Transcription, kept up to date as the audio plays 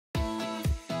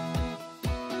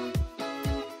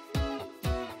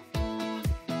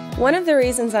One of the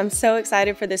reasons I'm so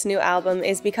excited for this new album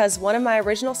is because one of my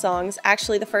original songs,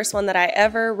 actually the first one that I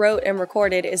ever wrote and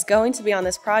recorded, is going to be on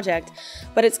this project,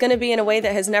 but it's going to be in a way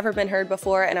that has never been heard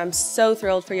before, and I'm so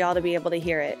thrilled for y'all to be able to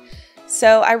hear it.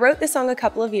 So I wrote this song a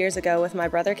couple of years ago with my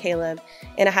brother Caleb,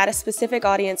 and I had a specific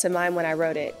audience in mind when I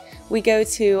wrote it. We go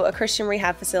to a Christian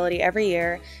rehab facility every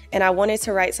year, and I wanted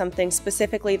to write something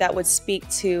specifically that would speak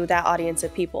to that audience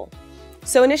of people.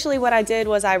 So initially what I did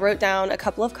was I wrote down a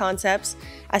couple of concepts,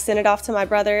 I sent it off to my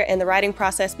brother, and the writing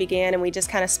process began, and we just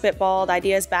kind of spitballed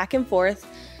ideas back and forth,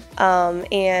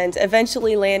 and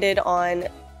eventually landed on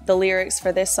the lyrics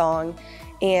for this song.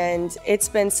 And it's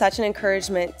been such an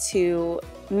encouragement to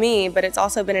me, but it's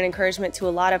also been an encouragement to a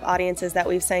lot of audiences that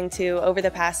we've sang to over the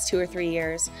past 2 or 3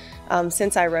 years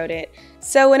since I wrote it.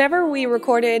 So whenever we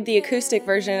recorded the acoustic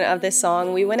version of this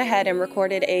song, we went ahead and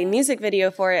recorded a music video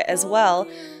for it as well.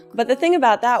 But the thing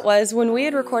about that was when we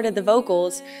had recorded the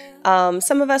vocals,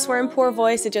 some of us were in poor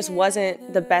voice, it just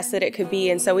wasn't the best that it could be,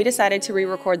 and so we decided to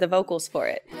re-record the vocals for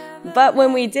it. But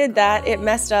when we did that, it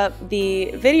messed up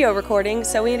the video recording,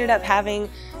 so we ended up having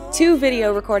 2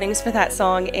 video recordings for that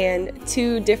song and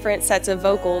 2 different sets of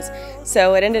vocals.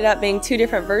 So it ended up being 2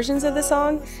 different versions of the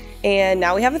song, and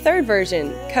now we have a 3rd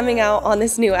version coming out on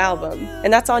this new album.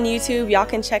 And that's on YouTube, y'all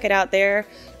can check it out there.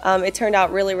 It turned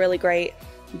out really, really great.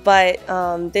 But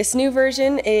this new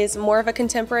version is more of a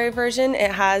contemporary version.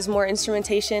 It has more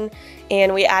instrumentation,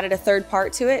 and we added a 3rd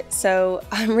part to it. So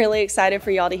I'm really excited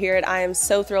for y'all to hear it. I am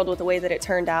so thrilled with the way that it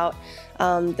turned out.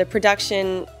 The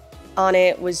production on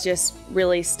it was just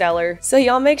really stellar. So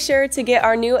y'all make sure to get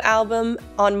our new album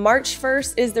on March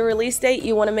 1st is the release date.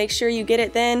 You want to make sure you get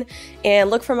it then, and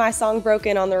look for my song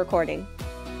Broken on the recording.